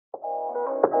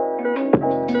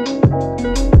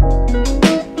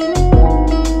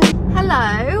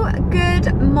Hello,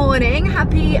 good morning,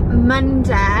 happy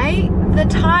Monday. The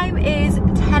time is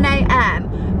 10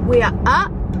 AM. We are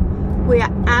up, we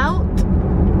are out.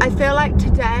 I feel like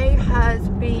today has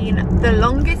been the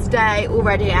longest day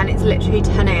already and it's literally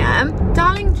 10 AM.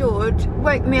 Darling George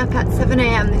woke me up at 7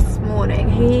 AM this morning.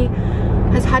 He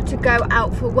has had to go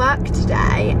out for work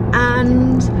today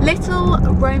and little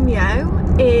Romeo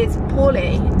is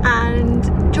poorly,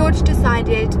 and George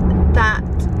decided that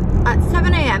at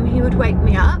 7 AM he would wake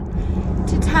me up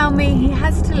to tell me he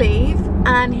has to leave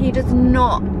and he does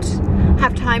not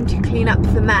have time to clean up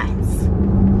the mess.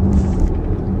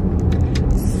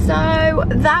 So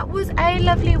that was a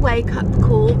lovely wake-up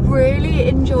call. Really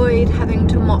enjoyed having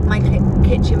to mop my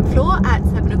kitchen floor at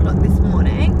 7 o'clock this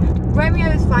morning. Romeo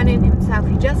is finding himself,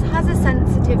 he just has a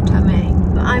sensitive tummy.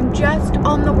 I'm just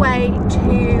on the way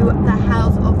to the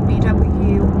house of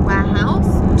BW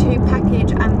warehouse to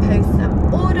package and post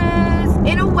some orders.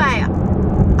 In a way,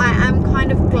 I am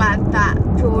kind of glad that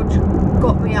George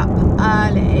got me up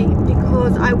early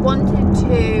because I wanted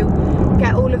to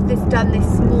get all of this done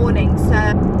this morning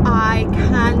so I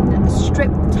can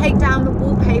take down the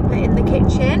wallpaper in the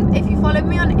kitchen. If you follow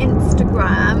me on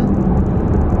Instagram,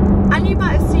 and you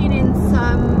might have seen in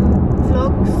some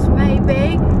vlogs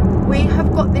maybe, we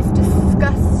have got this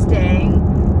disgusting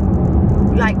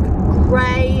like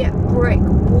grey brick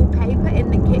wallpaper in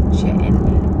the kitchen,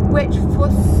 which for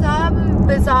some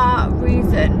bizarre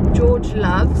reason George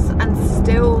loves and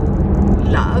still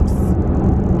loves.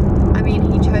 I mean,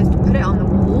 he chose to put it on the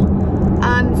wall.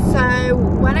 So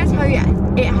when I tell you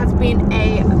it has been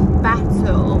a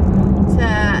battle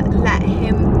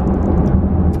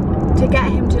to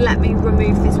get him to let me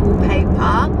remove this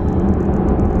wallpaper.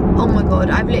 Oh my god,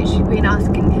 I've literally been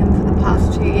asking him for the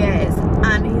past 2 years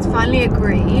and he's finally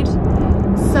agreed.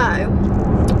 So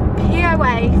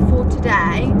POA for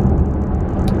today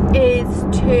is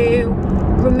to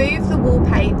remove the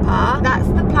wallpaper. That's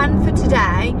the plan for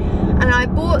today. And I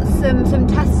bought some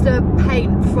tester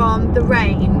paint from the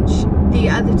range the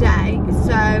other day,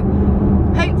 so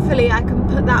hopefully I can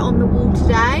put that on the wall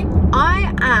today.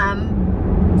 I am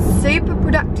super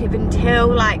productive until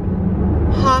like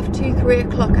 2:30, 3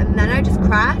 o'clock, and then I just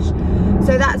crash.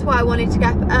 So that's why I wanted to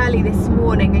get up early this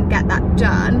morning and get that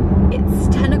done. It's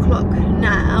 10 o'clock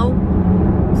now,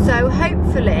 so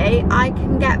hopefully I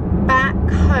can get back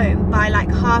home by like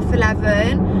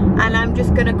 11:30, and I'm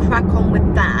just gonna crack on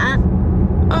with that.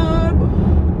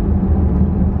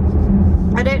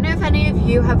 I don't know if any of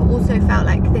you have also felt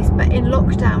like this, but in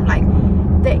lockdown, like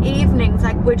the evenings,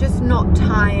 like we're just not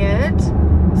tired.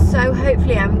 So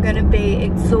hopefully I'm gonna be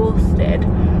exhausted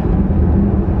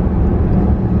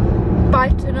by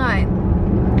tonight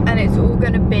and it's all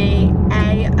gonna be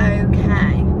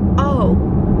a-okay. Oh,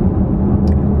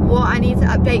 what I need to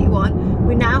update you on,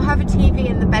 we now have a TV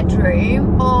in the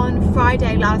bedroom. On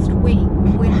Friday last week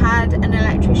we had an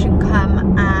electrician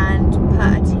come and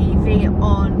put a TV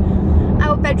on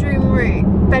our bedroom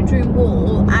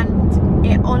wall, and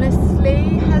it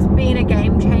honestly has been a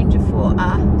game changer for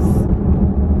us.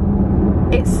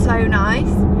 It's so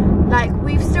nice. Like,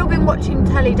 we've still been watching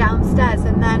telly downstairs,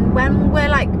 and then when we're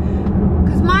like,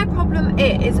 because my problem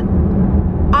is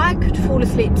I could fall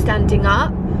asleep standing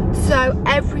up, so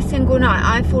every single night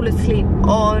I fall asleep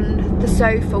on the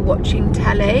sofa watching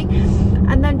telly,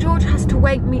 and then George has to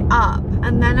wake me up,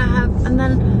 and then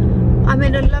I'm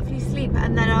in a lovely sleep,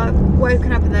 and then I've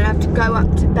woken up and then I have to go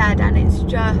up to bed, and it's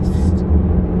just,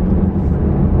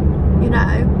 you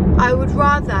know, I would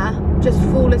rather just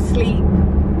fall asleep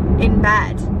in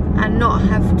bed and not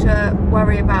have to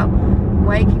worry about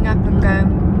waking up and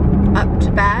going up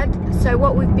to bed. So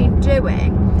what we've been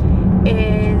doing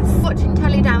is watching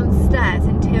telly downstairs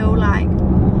until like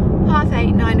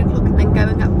 8:30, 9 o'clock, and then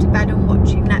going up to bed and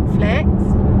watching Netflix.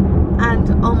 And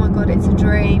oh my god, it's a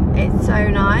dream. It's so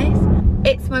nice.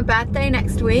 It's my birthday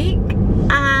next week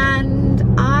and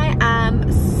I am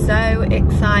so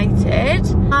excited.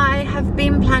 I have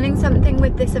been planning something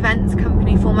with this events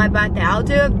company for my birthday. I'll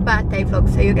do a birthday vlog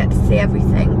so you'll get to see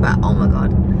everything, but oh my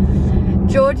god,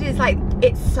 George is like,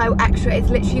 it's so extra. It's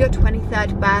literally your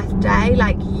 23rd birthday,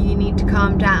 like you need to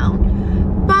calm down.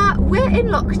 But we're in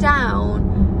lockdown.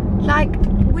 Like,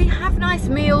 we have nice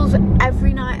meals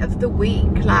every night of the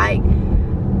week. Like,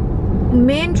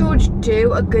 me and George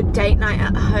do a good date night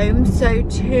at home, so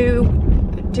to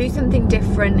do something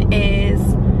different is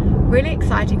really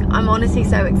exciting. I'm honestly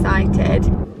so excited.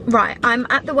 Right, I'm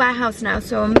at the warehouse now,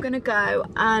 so I'm gonna go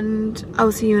and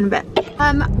I'll see you in a bit.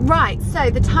 Right, so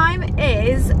the time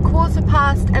is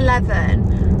 11:15.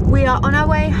 We are on our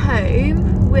way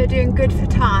home. we're doing good for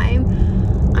time,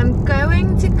 I'm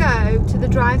going to go to the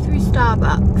drive-through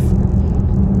Starbucks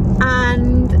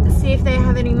and see if they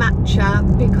have any matcha,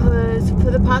 because for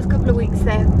the past couple of weeks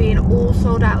they have been all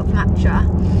sold out of matcha.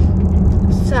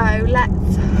 So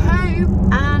let's hope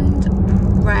and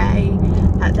pray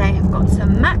that they have got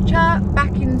some matcha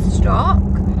back in stock,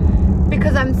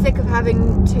 because I'm sick of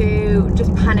having to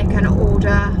just panic and order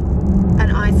an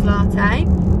iced latte.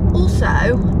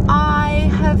 Also,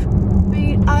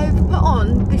 I've put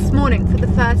on this morning for the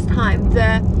first time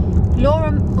the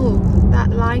Laura, oh, that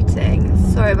lighting,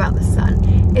 sorry about the sun.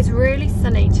 It's really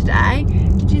sunny today,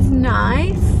 which is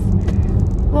nice,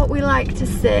 what we like to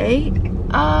see.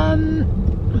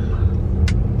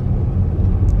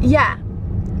 Yeah,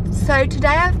 so today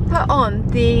I've put on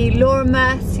the Laura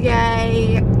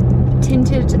Mercier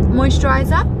tinted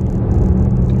moisturiser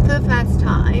for the first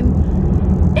time.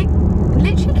 It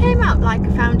literally came out like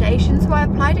a foundation, so I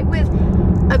applied it with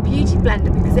a beauty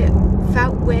blender because it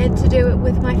felt weird to do it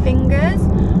with my fingers.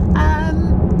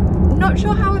 Not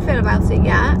sure how I feel about it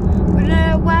yet. We're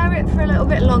gonna wear it for a little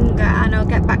bit longer and I'll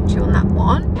get back to you on that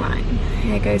one. Right,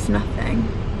 here goes nothing.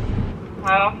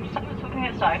 Well, I'm just looking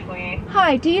at side for you.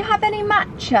 Hi, do you have any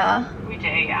matcha? We do,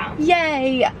 yeah.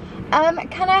 Yay!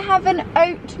 Can I have an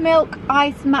oat milk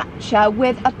iced matcha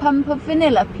with a pump of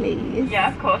vanilla, please?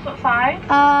 Yeah, of course. What size?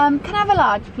 Can I have a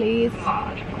large, please?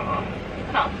 Large, of course.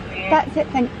 And I'll see you. That's it,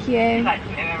 thank you. You'd like to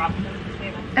move around to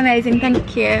see them. Amazing,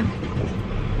 thank you.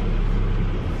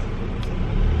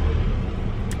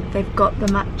 They've got the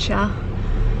matcha.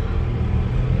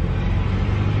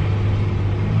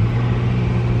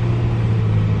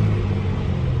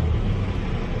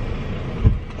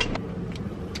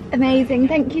 Amazing,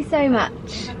 thank you so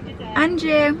much. Have a good day. And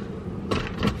you.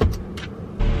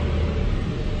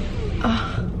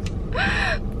 Oh,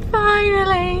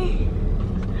 finally.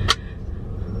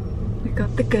 We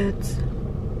got the goods.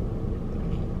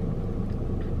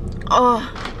 Oh.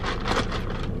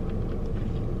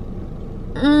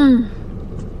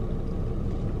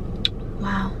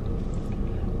 Wow.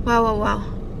 Wow, wow, wow.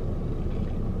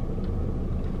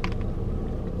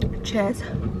 Cheers.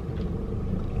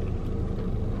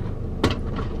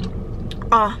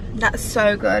 Oh, that's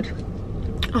so good.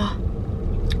 Oh,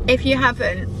 if you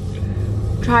haven't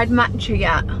tried matcha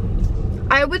yet,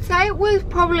 I would say it was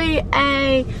probably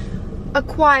a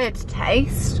acquired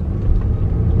taste.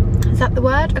 Is that the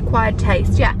word? Acquired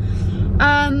taste, yeah.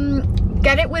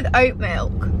 Get it with oat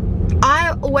milk.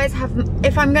 I always have,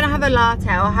 if I'm gonna have a latte,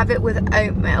 I'll have it with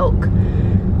oat milk,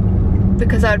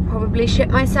 because I'd probably shit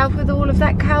myself with all of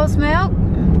that cow's milk.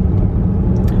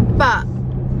 But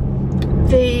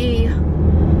the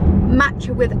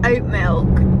matcha with oat milk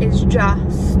is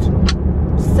just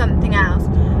something else.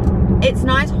 It's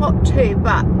nice hot too,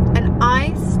 but an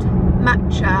iced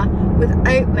matcha with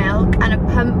oat milk and a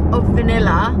pump of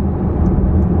vanilla,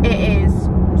 it is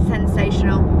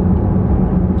sensational.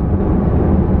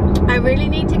 I really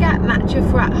need to get matcha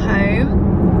for at home.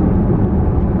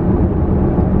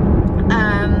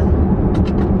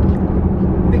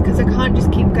 Because I can't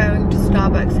just keep going to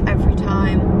Starbucks every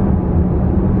time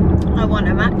I want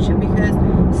a matcha, because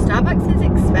Starbucks is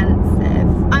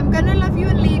expensive. I'm gonna love you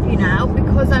and leave you now,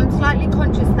 because I'm slightly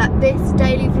conscious that this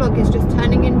daily vlog is just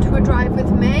turning into a drive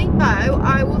with me. So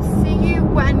I will see you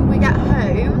when we get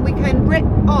home. We can rip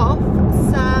off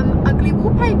some ugly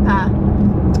wallpaper.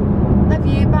 Love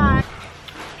you, bye.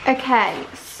 Okay,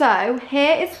 so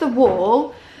here is the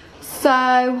wall.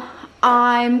 So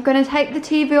I'm gonna take the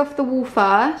TV off the wall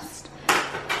first,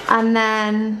 and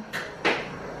then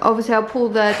obviously I'll pull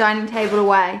the dining table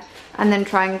away and then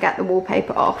try and get the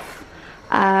wallpaper off.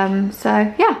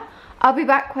 So yeah, I'll be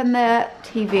back when the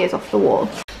TV is off the wall.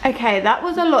 Okay, that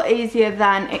was a lot easier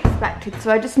than expected,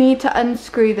 so I just need to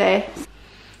unscrew this.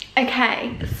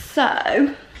 Okay,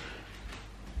 so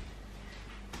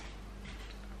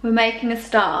we're making a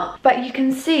start, but you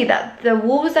can see that the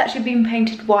wall has actually been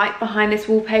painted white behind this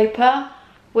wallpaper,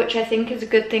 which I think is a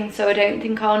good thing, so I don't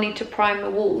think I'll need to prime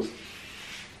the walls.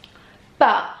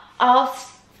 But I'll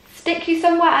stick you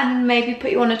somewhere and maybe put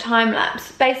you on a time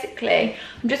lapse. Basically,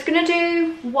 I'm just gonna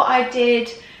do what I did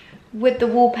with the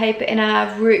wallpaper in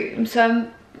our room. So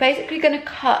I'm basically gonna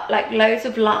cut like loads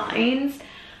of lines,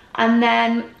 and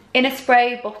then in a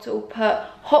spray bottle put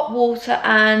hot water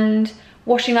and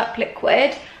washing up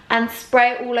liquid and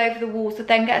spray it all over the walls, so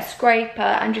then get a scraper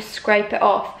and just scrape it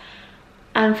off,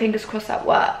 and fingers crossed that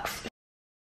works.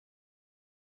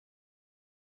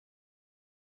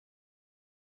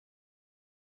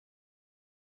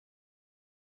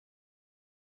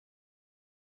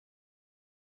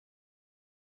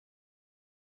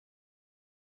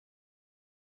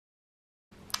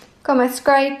 Got my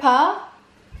scraper.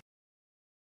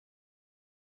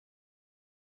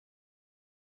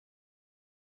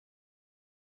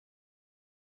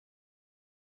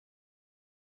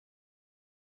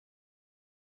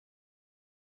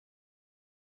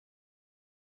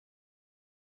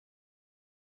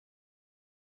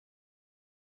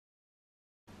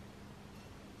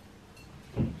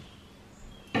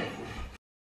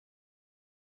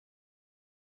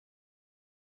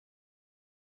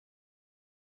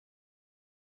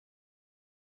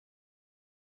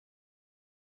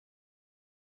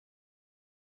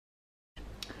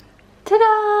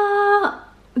 Ta-da!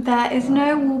 There is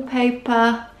no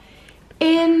wallpaper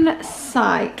in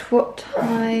sight. What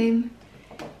time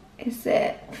is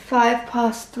it?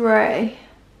 3:05.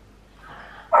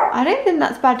 I don't think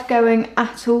that's bad going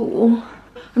at all.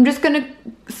 I'm just gonna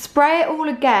spray it all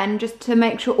again just to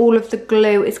make sure all of the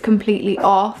glue is completely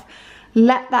off.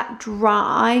 Let that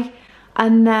dry,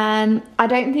 and then I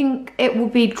don't think it will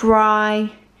be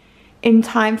dry in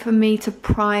time for me to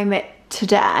prime it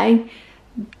today.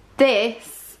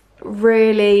 This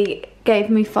really gave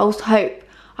me false hope.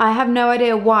 I have no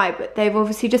idea why, but they've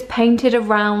obviously just painted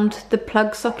around the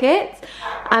plug sockets,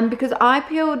 and because I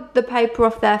peeled the paper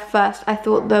off there first, I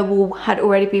thought the wall had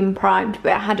already been primed,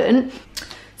 but it hadn't.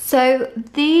 So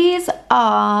these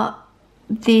are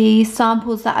the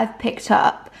samples that I've picked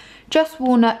up. Just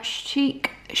Walnut,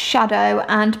 Chic Shadow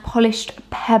and Polished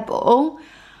Pebble.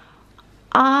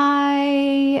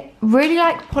 I really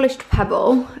like Polished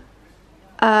Pebble.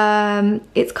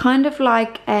 It's kind of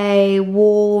like a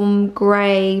warm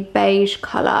grey beige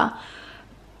colour,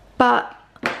 but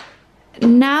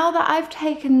now that I've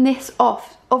taken this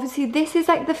off, obviously this is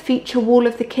like the feature wall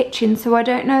of the kitchen, so I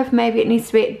don't know if maybe it needs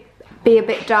to be a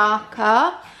bit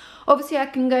darker. Obviously I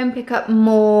can go and pick up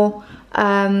more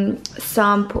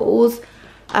samples,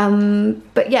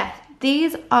 but yeah,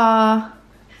 these are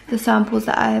the samples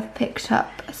that I have picked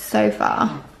up so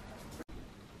far.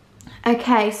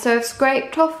 Okay, so I've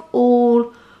scraped off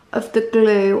all of the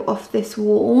glue off this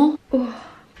wall. Oh,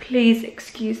 please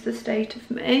excuse the state of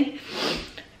me.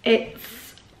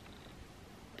 It's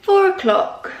 4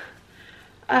 o'clock.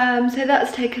 So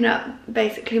that's taken up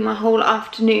basically my whole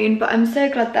afternoon, but I'm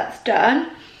so glad that's done.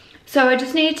 So I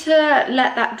just need to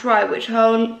let that dry, which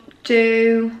I'll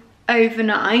do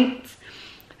overnight.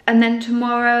 And then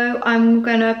tomorrow I'm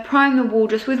gonna prime the wall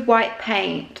just with white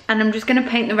paint, and I'm just gonna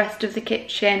paint the rest of the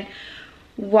kitchen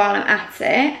while I'm at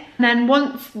it. And then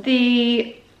once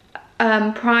the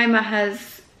primer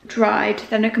has dried,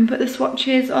 then I can put the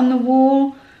swatches on the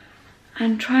wall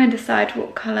and try and decide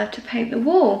what colour to paint the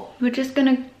wall. We're just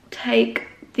gonna take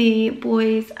the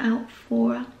boys out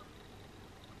for a...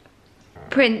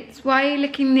 Prince, why are you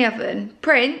licking the oven?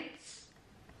 Prince?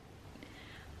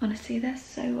 Honestly, they're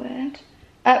so weird.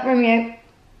 Romeo.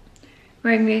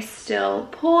 Romeo's still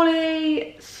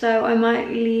poorly, so I might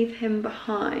leave him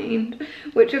behind,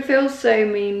 which I feel so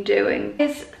mean doing.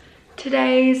 Here's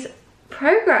today's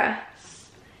progress.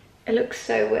 It looks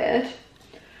so weird.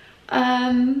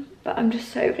 But I'm just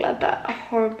so glad that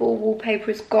horrible wallpaper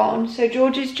is gone. So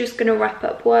George is just gonna wrap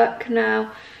up work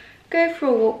now, go for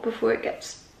a walk before it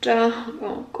gets dark.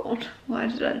 Oh God, why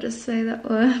did I just say that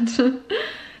word?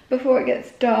 Before it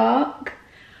gets dark.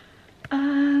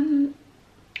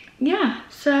 Yeah,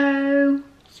 so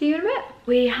see you in a bit.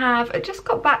 We have just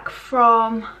got back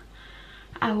from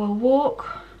our walk.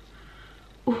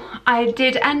 Ooh, I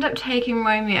did end up taking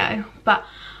Romeo, but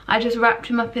I just wrapped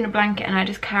him up in a blanket and I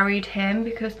just carried him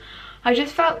because I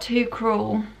just felt too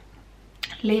cruel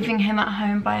leaving him at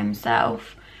home by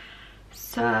himself.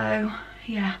 So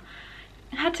yeah,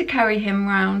 I had to carry him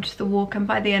round the walk, and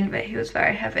by the end of it he was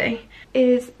very heavy.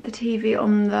 Is the TV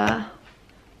on the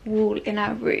wall in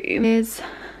our room. Is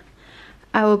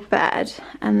our bed,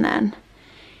 and then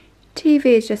TV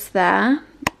is just there.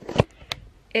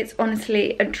 It's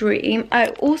honestly a dream.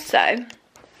 Oh, also,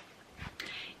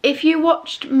 if you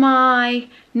watched my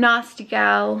Nasty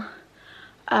Gal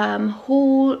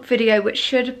haul video, which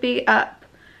should be up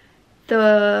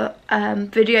the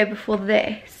video before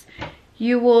this,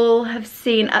 you will have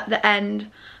seen at the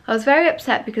end I was very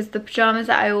upset because the pyjamas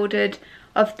that I ordered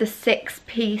of the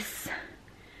 6-piece,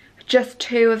 just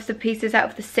 2 of the pieces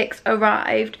out of the 6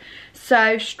 arrived.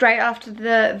 So straight after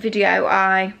the video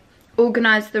I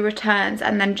organised the returns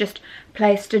and then just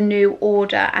placed a new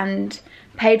order and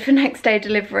paid for next day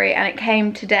delivery, and it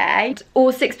came today.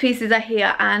 All 6 pieces are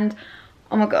here and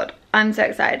oh my God, I'm so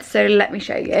excited. So let me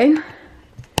show you.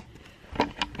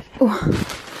 Ooh.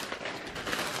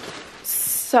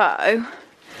 So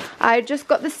I just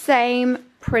got the same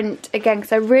print again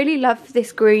because I really love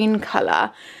this green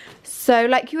colour. So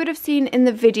like you would have seen in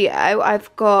the video,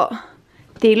 I've got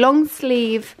the long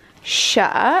sleeve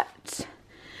shirt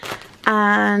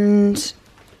and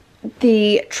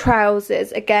the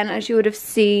trousers. Again, as you would have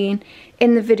seen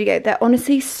in the video, they're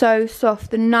honestly so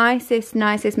soft, the nicest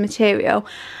material.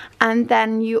 And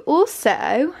then you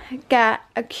also get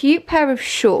a cute pair of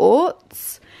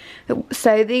shorts.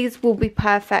 So these will be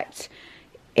perfect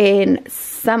in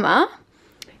summer.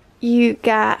 You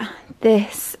get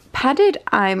this padded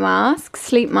eye mask,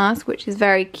 sleep mask, which is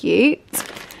very cute.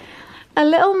 A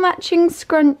little matching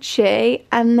scrunchie,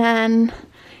 and then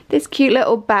this cute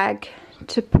little bag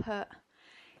to put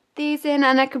these in,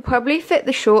 and I could probably fit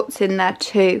the shorts in there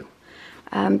too.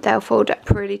 They'll fold up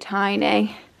really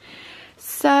tiny.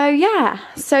 So yeah,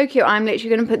 so cute. I'm literally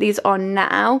going to put these on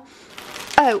now.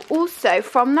 Oh, also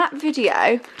from that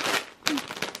video,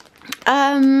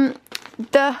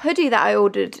 the hoodie that I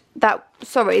ordered, the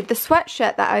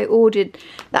sweatshirt that I ordered,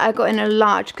 that I got in a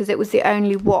large because it was the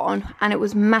only one and it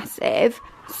was massive.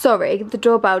 Sorry, the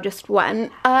doorbell just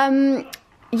went.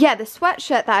 Yeah, the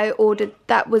sweatshirt that I ordered,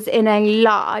 that was in a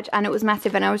large and it was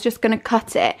massive, and I was just going to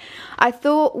cut it. I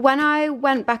thought when I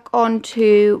went back on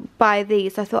to buy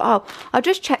these, I thought, oh, I'll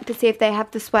just check to see if they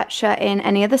have the sweatshirt in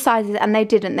any other sizes, and they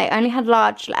didn't. They only had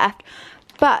large left,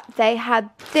 but they had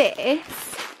this,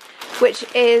 which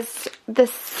is the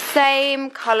same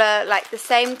colour, like the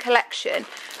same collection,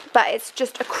 but it's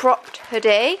just a cropped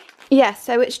hoodie. Yeah,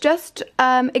 so it's just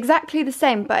exactly the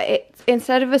same, but it's,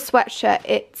 instead of a sweatshirt,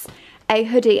 it's a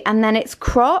hoodie, and then it's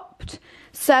cropped.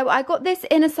 So I got this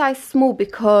in a size small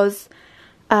because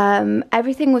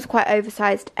everything was quite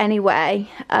oversized anyway.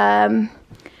 But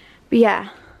yeah,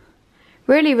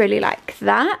 really like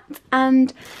that.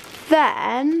 And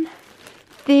then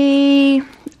the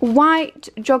white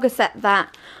jogger set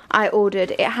that I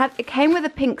ordered, it came with a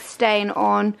pink stain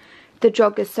on the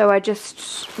joggers, so I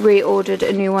just reordered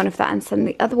a new one of that and sent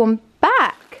the other one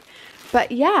back.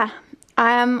 But yeah,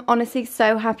 I am honestly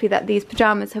so happy that these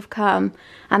pyjamas have come,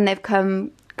 and they've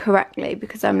come correctly,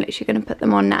 because I'm literally going to put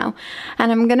them on now.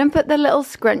 And I'm going to put the little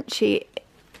scrunchie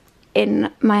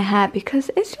in my hair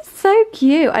because it's just so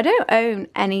cute. I don't own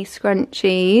any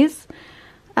scrunchies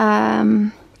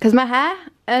because my hair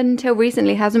until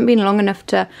recently hasn't been long enough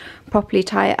to properly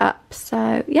tie it up.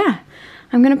 So yeah,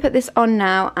 I'm going to put this on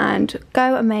now and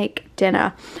go and make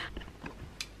dinner.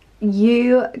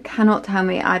 You cannot tell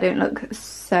me I don't look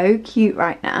so cute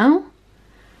right now.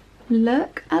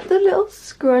 Look at the little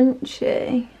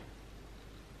scrunchie.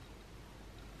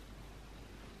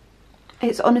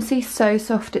 It's honestly so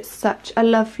soft. It's such a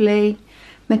lovely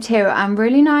material and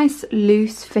really nice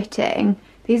loose fitting.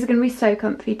 These are going to be so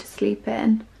comfy to sleep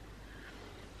in.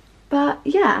 But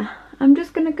yeah, I'm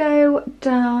just going to go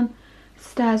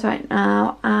downstairs right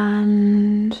now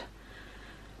and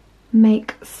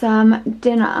make some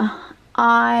dinner.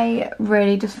 I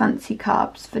really just fancy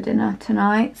carbs for dinner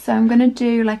tonight, so I'm going to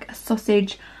do like a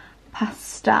sausage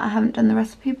pasta. I haven't done the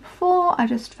recipe before, I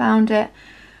just found it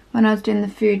when I was doing the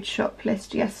food shop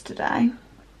list yesterday.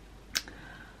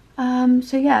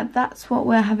 So yeah, that's what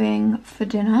we're having for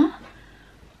dinner,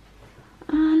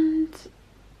 and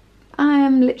I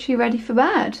am literally ready for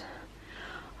bed.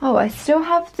 Oh, I still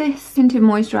have this tinted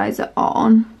moisturiser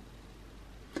on.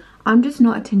 I'm just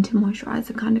not a tinted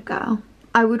moisturiser kind of girl.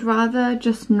 I would rather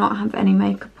just not have any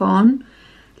makeup on.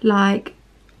 Like,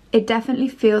 it definitely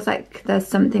feels like there's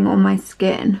something on my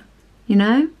skin, you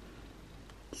know?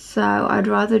 So I'd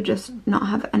rather just not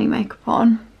have any makeup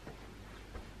on.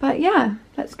 But yeah,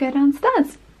 let's go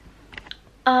downstairs.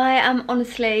 I am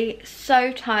honestly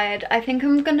so tired. I think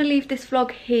I'm gonna leave this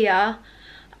vlog here.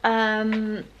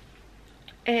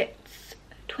 It's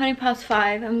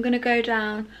 5:20. I'm gonna go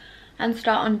down and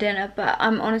start on dinner, but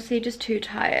I'm honestly just too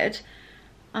tired.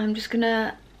 I'm just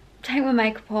gonna take my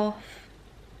makeup off,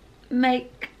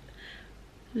 make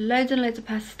loads and loads of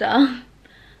pasta,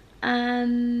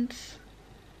 and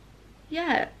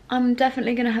yeah, I'm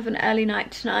definitely gonna have an early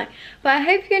night tonight. But I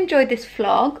hope you enjoyed this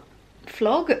vlog.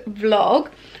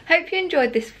 Hope you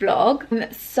enjoyed this vlog.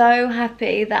 I'm so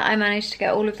happy that I managed to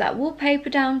get all of that wallpaper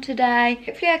down today.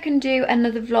 Hopefully I can do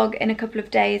another vlog in a couple of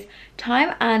days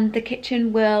time and the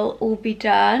kitchen will all be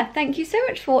done. Thank you so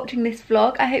much for watching this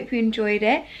vlog. I hope you enjoyed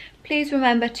it. Please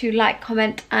remember to like,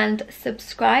 comment and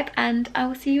subscribe, and I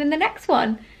will see you in the next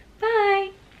one. Bye.